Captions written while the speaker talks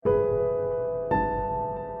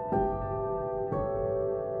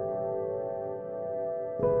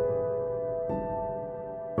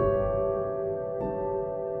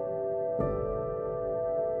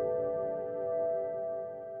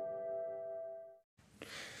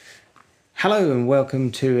Hello and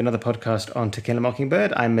welcome to another podcast on To Kill a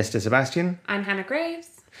Mockingbird. I'm Mr. Sebastian. I'm Hannah Graves.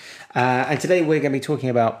 And today we're going to be talking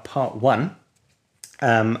about part one.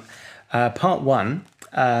 Part one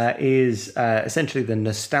is essentially the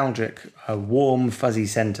nostalgic, warm, fuzzy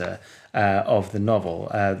centre of the novel.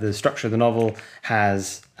 The structure of the novel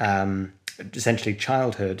has essentially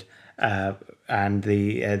childhood and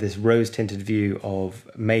this rose-tinted view of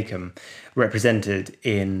Maycomb represented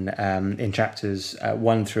in chapters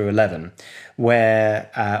 1 through 11, where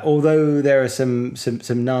although there are some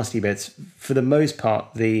nasty bits, for the most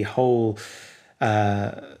part, the whole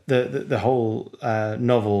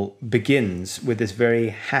novel begins with this very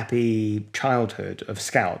happy childhood of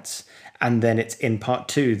Scouts. And then it's in part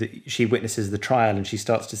two that she witnesses the trial and she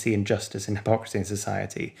starts to see injustice and hypocrisy in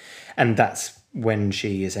society. And that's when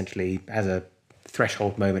she essentially has a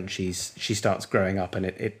threshold moment. She starts growing up and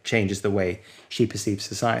it changes the way she perceives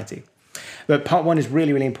society. But part one is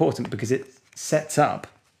really, really important because it sets up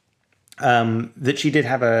that she did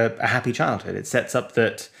have a happy childhood. It sets up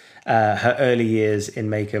that her early years in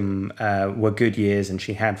Maycomb were good years and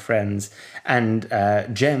she had friends. And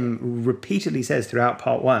Jem repeatedly says throughout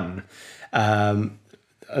part one,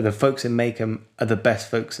 the folks in Maycomb are the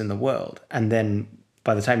best folks in the world. And then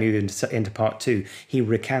by the time you get into part two, he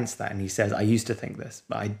recants that and he says, I used to think this,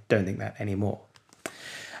 but I don't think that anymore.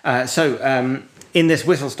 So in this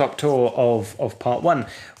whistle-stop tour of part one,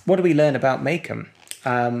 what do we learn about Maycomb?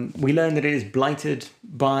 We learn that it is blighted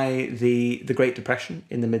by the Great Depression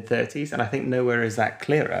in the mid-30s, and I think nowhere is that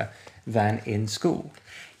clearer than in school.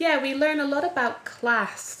 Yeah, we learn a lot about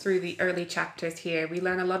class through the early chapters here. We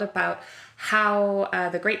learn a lot about how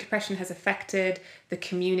the Great Depression has affected the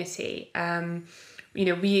community.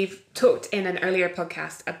 We've talked in an earlier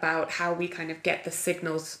podcast about how we kind of get the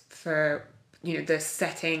signals for the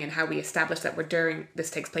setting and how we establish that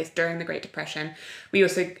this takes place during the Great Depression. We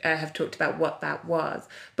also have talked about what that was.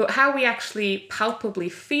 But how we actually palpably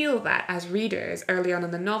feel that as readers early on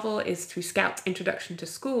in the novel is through Scout's introduction to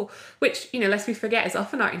school, which, lest we forget, is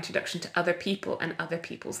often our introduction to other people and other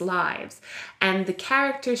people's lives. And the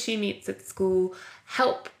characters she meets at school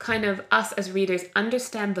help kind of us as readers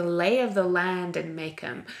understand the lay of the land in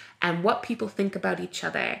Maycomb and what people think about each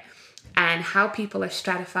other, and how people are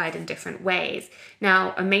stratified in different ways.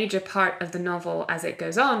 Now, a major part of the novel as it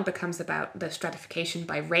goes on becomes about the stratification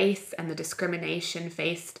by race and the discrimination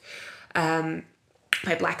faced by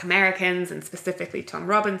Black Americans and specifically Tom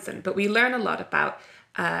Robinson. But we learn a lot about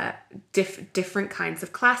different kinds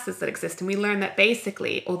of classes that exist. And we learn that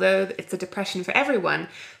basically, although it's a depression for everyone,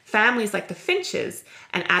 families like the Finches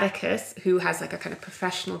and Atticus, who has like a kind of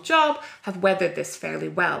professional job, have weathered this fairly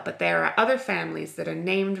well. But there are other families that are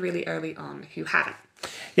named really early on who haven't.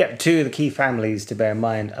 Yeah, two of the key families to bear in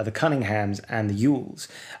mind are the Cunninghams and the Yules.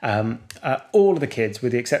 All of the kids,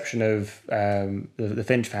 with the exception of the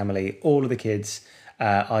Finch family, all of the kids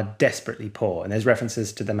are desperately poor. And there's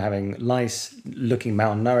references to them having lice, looking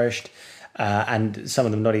malnourished, and some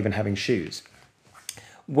of them not even having shoes.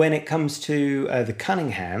 When it comes to the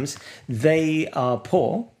Cunninghams, they are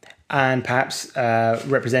poor and perhaps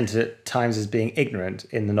represented at times as being ignorant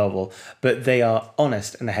in the novel, but they are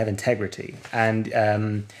honest and they have integrity.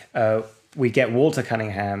 And we get Walter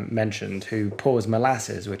Cunningham mentioned, who pours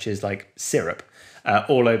molasses, which is like syrup,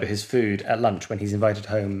 all over his food at lunch when he's invited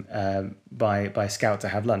home by Scout to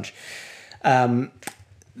have lunch.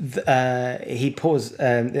 He pours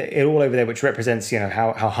it all over there, which represents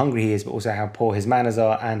how hungry he is, but also how poor his manners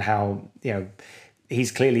are, and how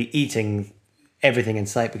he's clearly eating everything in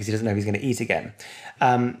sight because he doesn't know if he's going to eat again.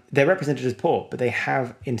 They're represented as poor, but they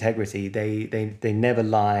have integrity. They never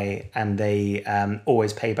lie, and they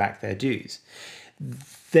always pay back their dues.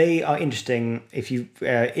 They are interesting. If you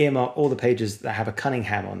earmark all the pages that have a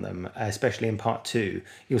Cunningham on them, especially in part two,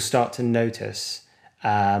 you'll start to notice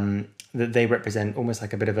that they represent almost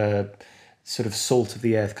like a bit of a sort of salt of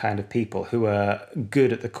the earth kind of people who are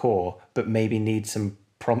good at the core, but maybe need some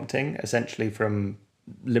prompting, essentially, from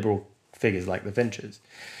liberal figures like the Finches.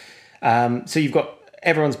 So you've got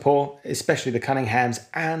everyone's poor, especially the Cunninghams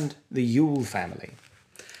and the Yule family.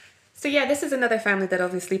 So yeah, this is another family that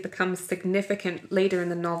obviously becomes significant later in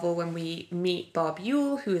the novel when we meet Bob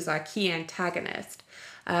Yule, who is our key antagonist.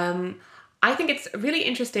 I think it's really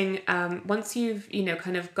interesting once you've,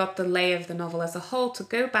 kind of got the lay of the novel as a whole, to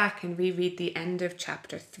go back and reread the end of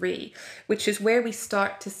chapter 3, which is where we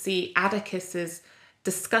start to see Atticus's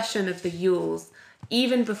discussion of the Yules,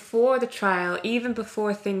 even before the trial, even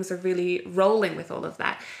before things are really rolling with all of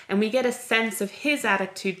that. And we get a sense of his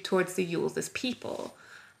attitude towards the Yules as people.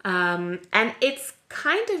 And it's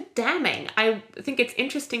kind of damning. I think it's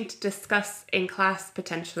interesting to discuss in class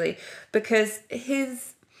potentially, because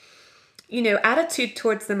his attitude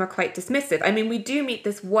towards them are quite dismissive. I mean, we do meet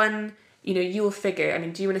this one, Yule figure. I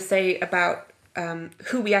mean, do you want to say about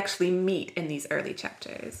who we actually meet in these early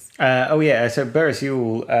chapters? So Burris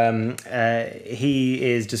Yule, he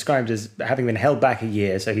is described as having been held back a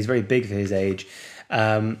year, so he's very big for his age.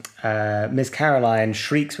 Miss Caroline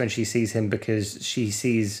shrieks when she sees him because she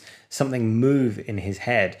sees something move in his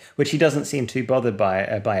head, which he doesn't seem too bothered by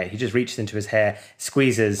it. He just reaches into his hair,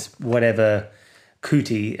 squeezes whatever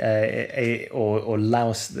cootie or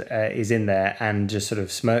louse is in there, and just sort of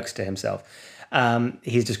smirks to himself.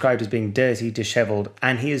 He's described as being dirty, dishevelled,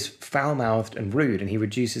 and he is foul-mouthed and rude, and he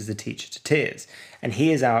reduces the teacher to tears. And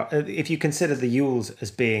he is if you consider the Yules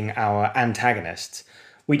as being our antagonists,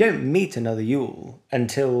 we don't meet another Yule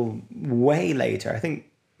until way later. I think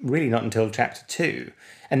really not until chapter 2.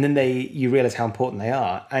 And then you realise how important they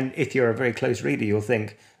are. And if you're a very close reader, you'll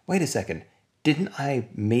think, wait a second, didn't I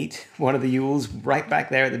meet one of the Yules right back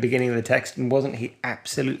there at the beginning of the text, and wasn't he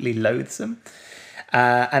absolutely loathsome?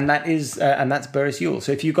 And that's Burris Yule.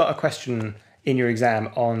 So if you've got a question in your exam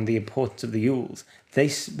on the importance of the Yules,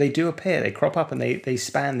 they do appear, they crop up, and they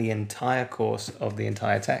span the entire course of the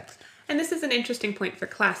entire text. And this is an interesting point for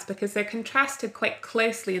class because they're contrasted quite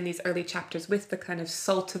closely in these early chapters with the kind of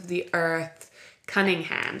salt of the earth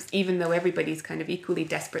Cunninghams, even though everybody's kind of equally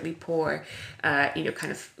desperately poor, kind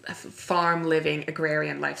of farm living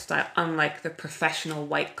agrarian lifestyle, unlike the professional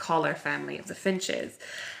white collar family of the Finches.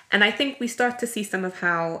 And I think we start to see some of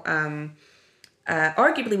how,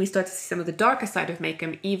 arguably we start to see some of the darker side of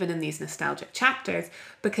Maycomb even in these nostalgic chapters,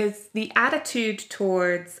 because the attitude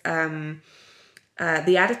towards the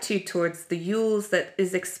Yules that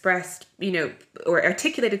is expressed, or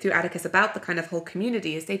articulated through Atticus about the kind of whole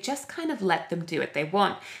community is they just kind of let them do what they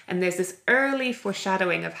want. And there's this early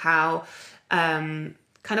foreshadowing of how kind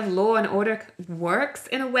of law and order works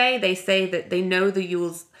in a way. They say that they know the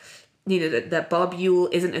Yules, that Bob Yule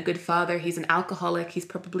isn't a good father. He's an alcoholic. He's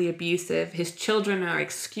probably abusive. His children are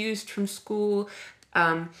excused from school.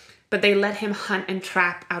 But they let him hunt and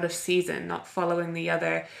trap out of season, not following the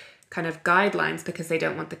other kind of guidelines because they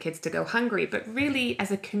don't want the kids to go hungry. But really, as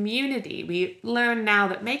a community, we learn now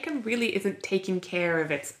that Maycomb really isn't taking care of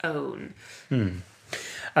its own.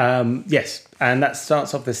 Yes, and that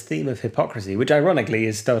starts off this theme of hypocrisy, which ironically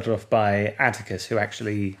is started off by Atticus, who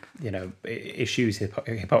actually, eschews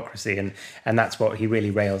hypocrisy, and that's what he really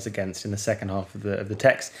rails against in the second half of the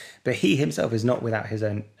text. But he himself is not without his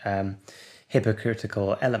own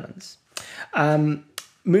hypocritical elements.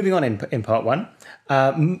 Moving on in part 1,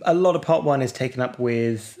 a lot of part 1 is taken up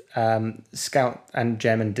with Scout and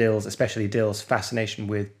Jem and Dill's, especially Dill's fascination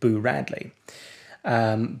with Boo Radley.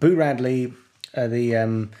 Boo Radley,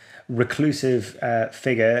 the reclusive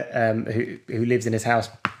figure who lives in his house.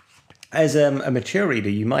 As a mature reader,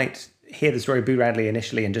 you might hear the story of Boo Radley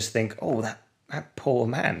initially and just think, oh, that poor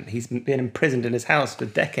man. He's been imprisoned in his house for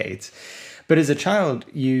decades. But as a child,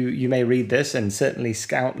 you may read this, and certainly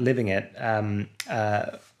Scout living it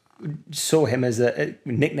saw him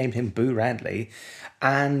nicknamed him Boo Radley,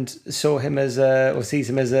 and saw him sees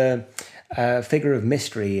him as a figure of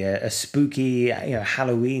mystery, a spooky,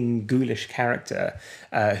 Halloween ghoulish character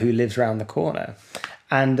who lives round the corner.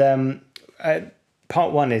 And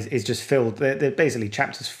part 1 is just filled. They're basically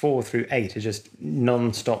chapters 4 through 8 are just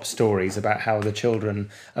non-stop stories about how the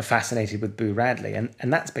children are fascinated with Boo Radley,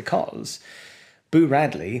 and that's because Boo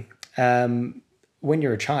Radley, when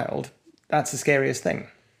you're a child, that's the scariest thing.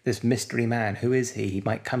 This mystery man, who is he? He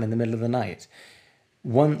might come in the middle of the night.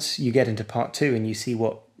 Once you get into part 2 and you see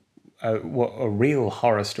what a real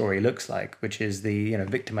horror story looks like, which is the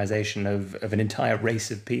victimization of an entire race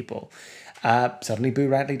of people, suddenly Boo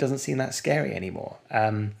Radley doesn't seem that scary anymore.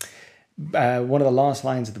 One of the last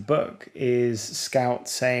lines of the book is Scout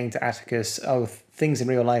saying to Atticus, "Oh, things in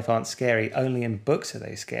real life aren't scary. Only in books are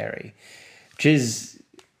they scary," which is,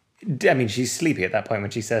 I mean, she's sleepy at that point when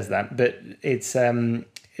she says that, but it's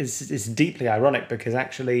deeply ironic because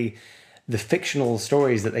actually the fictional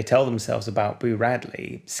stories that they tell themselves about Boo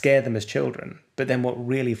Radley scare them as children, but then what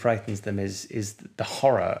really frightens them is the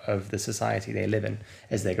horror of the society they live in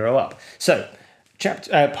as they grow up. So,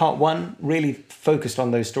 part 1 really focused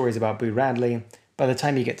on those stories about Boo Radley. By the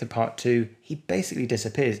time you get to part 2, he basically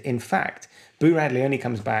disappears. In fact, Boo Radley only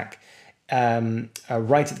comes back right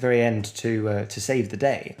at the very end to save the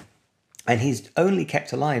day, and he's only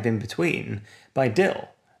kept alive in between by Dill,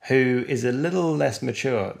 who is a little less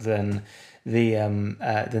mature than the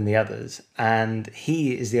others, and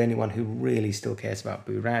he is the only one who really still cares about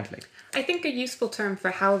Boo Radley. I think a useful term for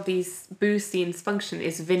how these Boo scenes function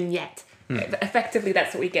is vignette. Effectively,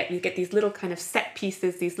 that's what we get. We get these little kind of set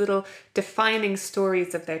pieces, these little defining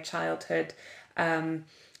stories of their childhood,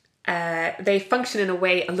 they function in a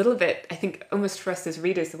way a little bit, I think, almost for us as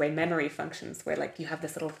readers, the way memory functions, where like you have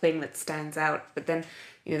this little thing that stands out, but then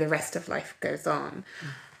the rest of life goes on.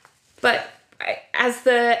 But as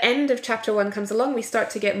the end of chapter 1 comes along, we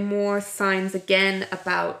start to get more signs again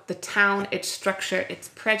about the town, its structure, its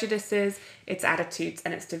prejudices, its attitudes,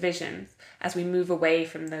 and its divisions, as we move away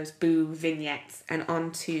from those boo vignettes and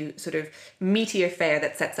onto sort of meteor fare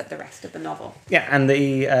that sets up the rest of the novel. Yeah, and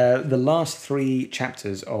the last 3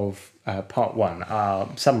 chapters of part 1 are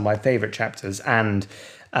some of my favourite chapters and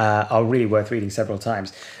are really worth reading several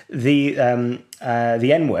times. The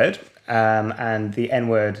N-word and the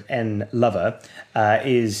N-word, N-lover,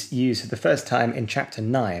 is used for the first time in chapter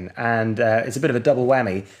 9, and it's a bit of a double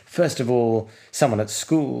whammy. First of all, someone at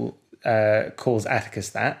school calls Atticus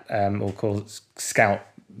that, or calls Scout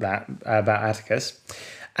that about Atticus,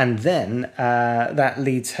 and then that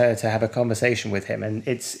leads her to have a conversation with him. And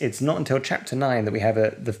it's not until chapter 9 that we have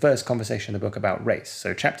the first conversation in the book about race.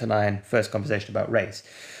 So chapter 9, first conversation about race,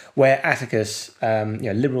 where Atticus,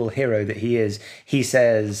 liberal hero that he is, he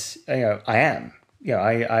says, I am,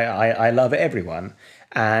 I love everyone,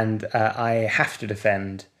 and I have to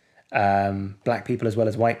defend black people as well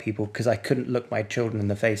as white people because I couldn't look my children in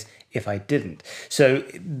the face if I didn't. So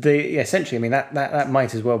essentially, I mean that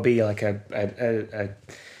might as well be like a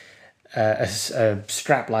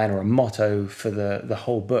strapline or a motto for the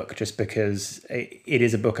whole book, just because it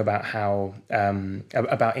is a book about how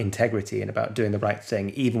about integrity and about doing the right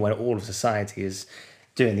thing, even when all of society is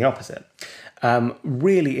doing the opposite.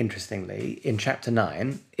 Really interestingly, in chapter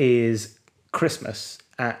 9 is Christmas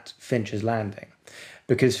at Finch's Landing,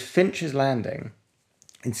 because Finch's Landing,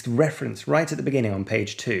 it's referenced right at the beginning on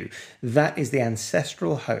page 2. That is the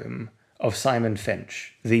ancestral home of Simon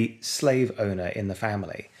Finch, the slave owner in the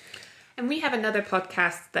family. And we have another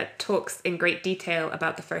podcast that talks in great detail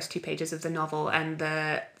about the first 2 pages of the novel and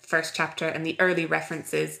the first chapter and the early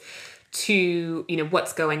references to,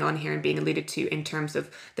 what's going on here and being alluded to in terms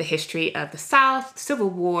of the history of the South, Civil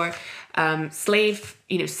War, slave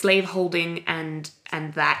holding and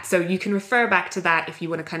that. So you can refer back to that if you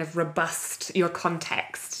want to kind of robust your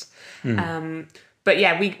context. But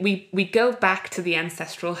yeah, we go back to the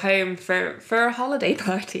ancestral home for a holiday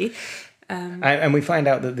party. And we find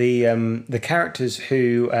out that the characters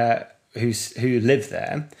who live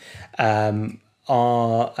there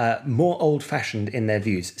are more old-fashioned in their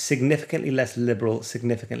views, significantly less liberal,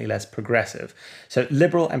 significantly less progressive. So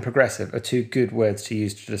liberal and progressive are 2 good words to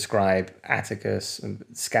use to describe Atticus, and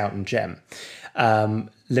Scout and Jem.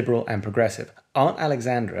 Liberal and progressive. Aunt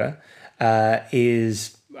Alexandra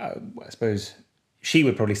is, I suppose, she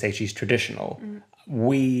would probably say she's traditional.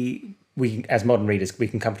 We as modern readers, we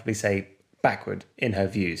can comfortably say backward in her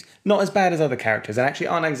views. Not as bad as other characters, and actually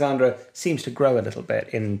Aunt Alexandra seems to grow a little bit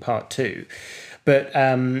in part 2. But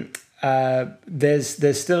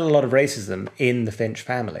there's still a lot of racism in the Finch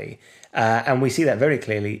family, and we see that very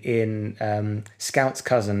clearly in Scout's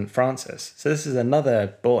cousin Francis. So this is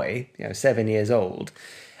another boy, 7 years old,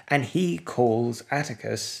 and he calls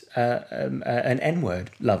Atticus an N-word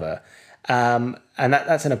lover. And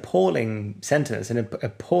that's an appalling sentence, an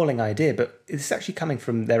appalling idea, but it's actually coming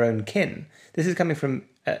from their own kin. This is coming from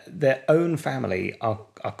their own family are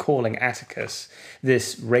calling Atticus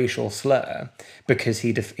this racial slur because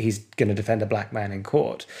he's going to defend a black man in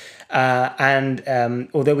court. And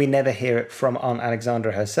although we never hear it from Aunt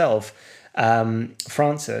Alexandra herself,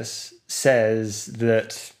 Francis says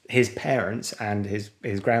that his parents and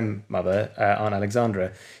his grandmother, Aunt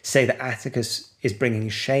Alexandra, say that Atticus is bringing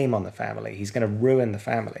shame on the family. He's going to ruin the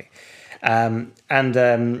family. And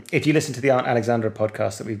if you listen to the Aunt Alexandra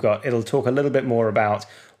podcast that we've got, it'll talk a little bit more about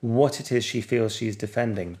what it is she feels she's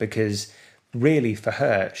defending, because really for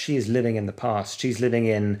her, she is living in the past. She's living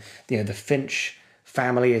in, the Finch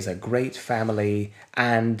family is a great family,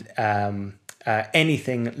 and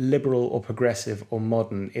anything liberal or progressive or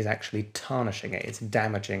modern is actually tarnishing it. It's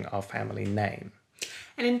damaging our family name.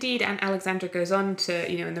 And indeed, Aunt Alexandra goes on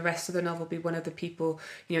to, in the rest of the novel, be one of the people,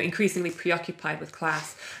 increasingly preoccupied with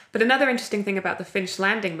class. But another interesting thing about the Finch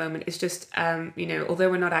Landing moment is just,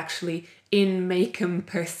 although we're not actually in Maycomb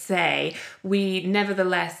per se, we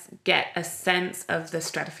nevertheless get a sense of the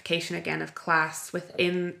stratification again of class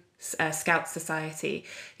within Scout society.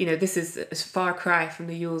 This is a far cry from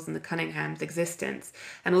the Yules and the Cunninghams' existence.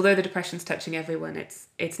 And although the Depression's touching everyone,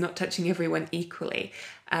 it's not touching everyone equally.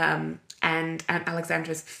 And Aunt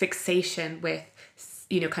Alexandra's fixation with,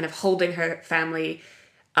 kind of holding her family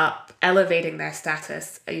up, elevating their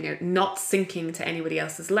status, not sinking to anybody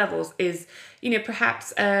else's levels, is,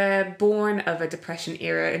 perhaps born of a depression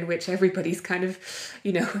era in which everybody's kind of,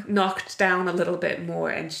 knocked down a little bit more,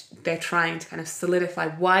 and they're trying to kind of solidify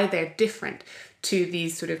why they're different to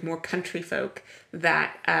these sort of more country folk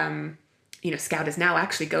that, Scout is now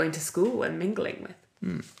actually going to school and mingling with.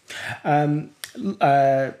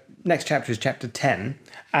 Next chapter is chapter 10,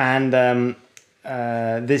 and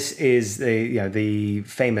this is the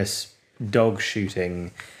famous dog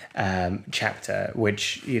shooting chapter,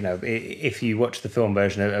 which, if you watch the film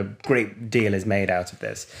version, a great deal is made out of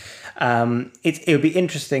this. It would be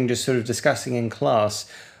interesting just sort of discussing in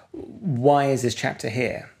class, why is this chapter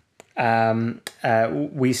here?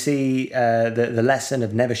 We see the lesson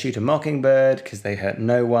of never shoot a mockingbird because they hurt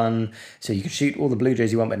no one. So you can shoot all the blue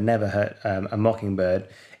jays you want, but never hurt a mockingbird.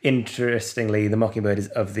 Interestingly, the mockingbird is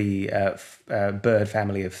of the bird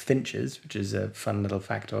family of finches, which is a fun little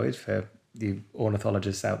factoid for you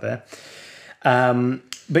ornithologists out there.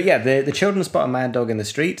 But yeah, the children spot a mad dog in the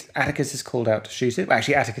street. Atticus is called out to shoot it. Well,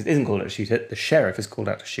 actually, Atticus isn't called out to shoot it. The sheriff is called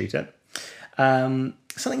out to shoot it.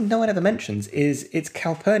 Something no one ever mentions is it's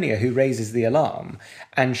Calpurnia who raises the alarm,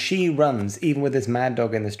 and she runs, even with this mad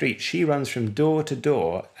dog in the street, she runs from door to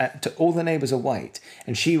door, to all the neighbours are white,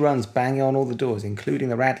 and she runs banging on all the doors, including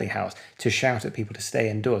the Radley house, to shout at people to stay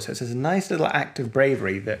indoors. So it's a nice little act of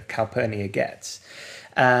bravery that Calpurnia gets,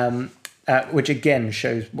 which again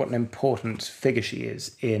shows what an important figure she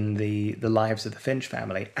is in the lives of the Finch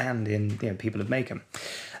family and in people of Macomb.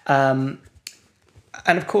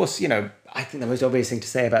 And of course, I think the most obvious thing to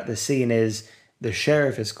say about this scene is the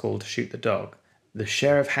sheriff is called to shoot the dog. The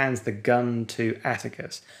sheriff hands the gun to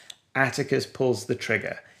Atticus. Atticus pulls the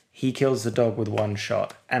trigger. He kills the dog with one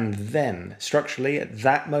shot. And then, structurally, at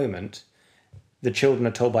that moment, the children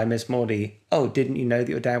are told by Miss Maudie, oh, didn't you know that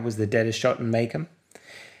your dad was the deadest shot in Macomb?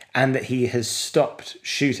 And that he has stopped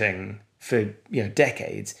shooting for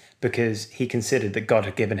decades because he considered that God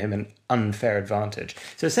had given him an unfair advantage.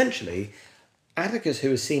 So essentially, Atticus,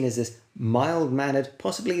 who is seen as this mild-mannered,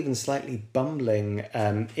 possibly even slightly bumbling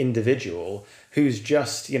individual who's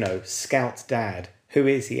just, Scout's dad, who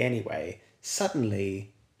is he anyway?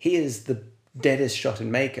 Suddenly, he is the deadest shot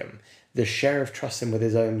in Macomb. The sheriff trusts him with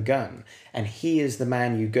his own gun, and he is the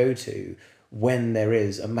man you go to when there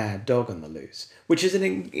is a mad dog on the loose, which is an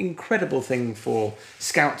incredible thing for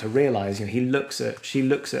Scout to realise. She looks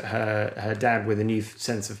at her dad with a new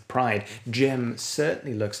sense of pride. Jem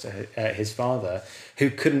certainly looks to his father, who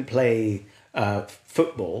couldn't play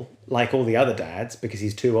football like all the other dads because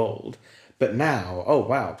he's too old. But now, oh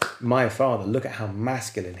wow, my father, look at how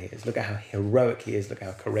masculine he is, look at how heroic he is, look at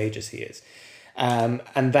how courageous he is.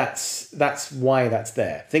 And that's why that's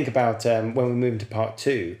there. Think about when we move into part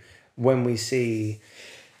 2, when we see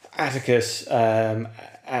Atticus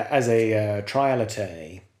as a trial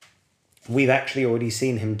attorney. We've actually already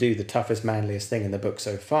seen him do the toughest, manliest thing in the book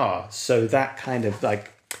so far. So that kind of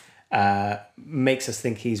makes us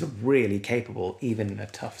think he's really capable, even in a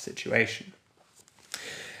tough situation.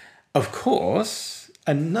 Of course,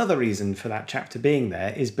 another reason for that chapter being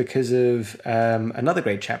there is because of another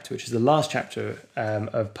great chapter, which is the last chapter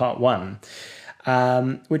of part 1,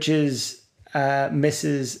 which is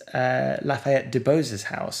Mrs. Lafayette DeBose's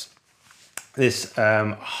house. This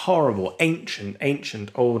horrible,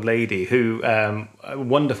 ancient old lady who, a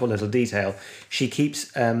wonderful little detail, she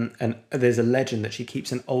keeps, there's a legend that she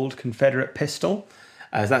keeps an old Confederate pistol.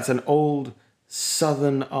 That's an old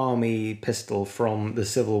Southern Army pistol from the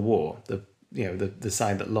Civil War, the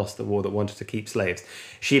side that lost the war, that wanted to keep slaves.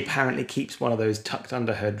 She apparently keeps one of those tucked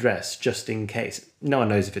under her dress just in case. No one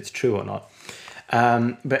knows if it's true or not.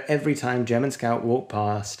 But every time Jem and Scout walk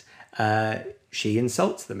past, she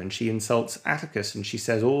insults them, and she insults Atticus, and she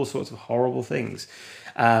says all sorts of horrible things.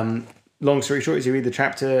 Long story short, as you read the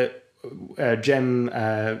chapter, Jem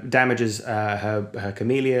damages her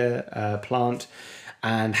camellia plant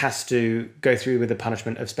and has to go through with the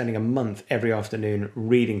punishment of spending a month every afternoon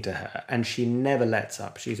reading to her. And she never lets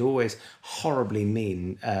up. She's always horribly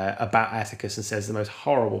mean about Atticus and says the most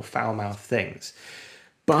horrible, foul-mouthed things.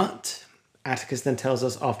 But Atticus then tells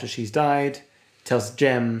us after she's died, tells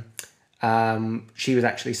Jem she was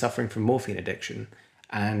actually suffering from morphine addiction,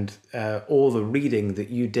 and all the reading that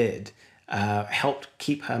you did helped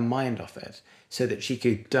keep her mind off it so that she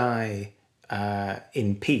could die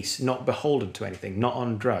in peace, not beholden to anything, not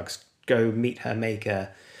on drugs, go meet her maker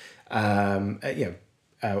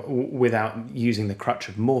without using the crutch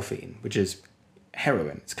of morphine, which is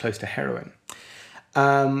heroin. It's close to heroin.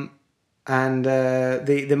 And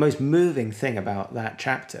the most moving thing about that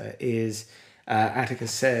chapter is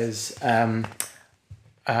Atticus says,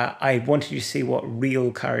 I wanted you to see what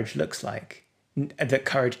real courage looks like. That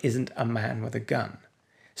courage isn't a man with a gun.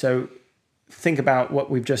 So think about what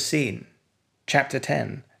we've just seen. Chapter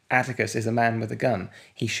 10, Atticus is a man with a gun.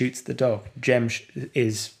 He shoots the dog. Jem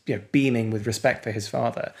is beaming with respect for his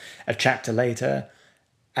father. A chapter later,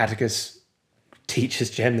 Atticus teaches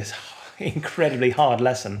Jem this incredibly hard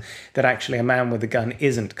lesson that actually a man with a gun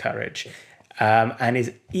isn't courage. And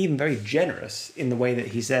is even very generous in the way that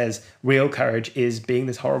he says real courage is being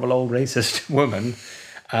this horrible old racist woman,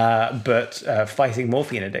 but fighting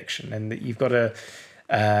morphine addiction, and that you've got to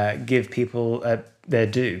give people their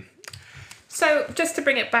due. So just to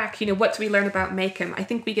bring it back, what do we learn about Maycomb? I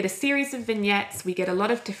think we get a series of vignettes. We get a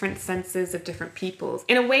lot of different senses of different peoples.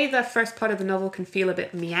 In a way, the first part of the novel can feel a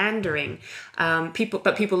bit meandering.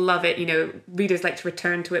 But people love it. Readers like to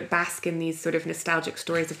return to it, bask in these sort of nostalgic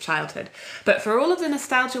stories of childhood. But for all of the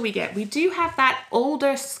nostalgia we get, we do have that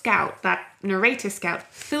older scout, that narrator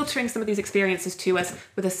scout, filtering some of these experiences to us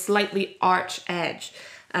with a slightly arch edge.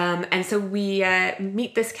 And so we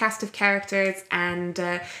meet this cast of characters, and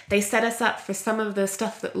they set us up for some of the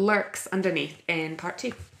stuff that lurks underneath in part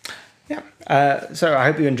 2. Yeah. So I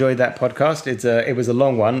hope you enjoyed that podcast. It was a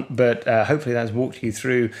long one, but hopefully that's walked you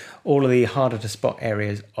through all of the harder to spot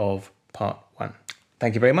areas of part 1.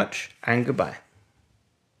 Thank you very much, and goodbye.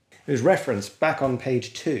 It was referenced back on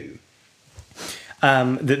page 2.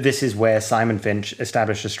 That this is where Simon Finch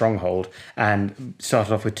established a stronghold and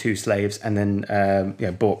started off with 2 slaves and then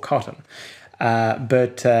bought cotton.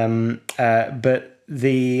 But the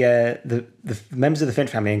members of the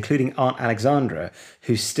Finch family, including Aunt Alexandra,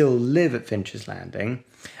 who still live at Finch's Landing,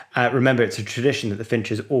 remember it's a tradition that the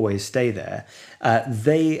Finches always stay there.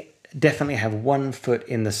 They definitely have one foot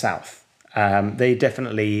in the South. They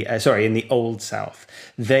definitely, in the Old South.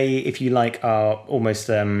 They, if you like, are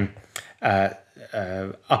almost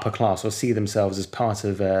upper class, or see themselves as part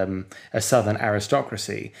of a southern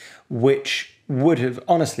aristocracy, which would have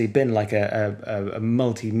honestly been like a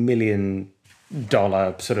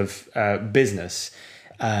multi-million-dollar sort of business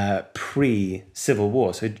pre-Civil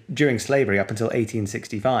War. So during slavery up until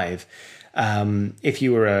 1865, if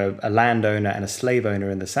you were a landowner and a slave owner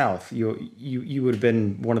in the South, you would have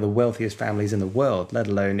been one of the wealthiest families in the world, let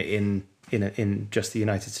alone in just the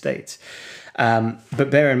United States. But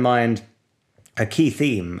bear in mind, a key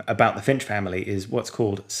theme about the Finch family is what's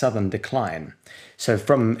called Southern decline. So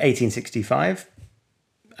from 1865,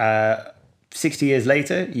 60 years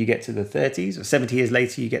later, you get to the 30s, or 70 years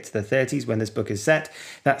later, you get to the 30s when this book is set.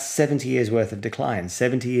 That's 70 years worth of decline,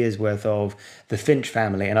 70 years worth of the Finch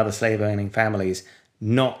family and other slave-owning families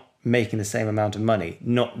not making the same amount of money,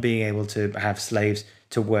 not being able to have slaves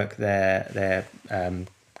to work their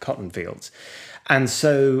cotton fields. And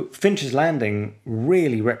so Finch's Landing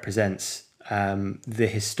really represents the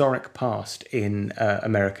historic past in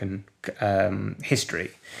American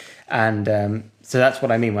history. And so that's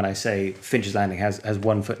what I mean when I say Finch's Landing has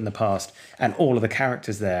one foot in the past, and all of the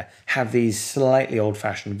characters there have these slightly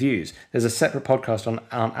old-fashioned views. There's a separate podcast on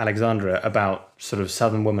Aunt Alexandra about sort of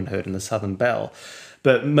Southern womanhood and the Southern belle.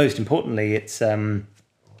 But most importantly, it's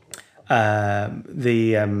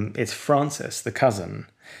Frances, the cousin,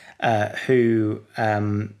 who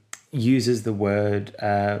uses the word,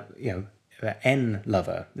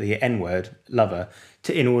 N-lover, the N-word lover,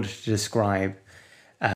 in order to describe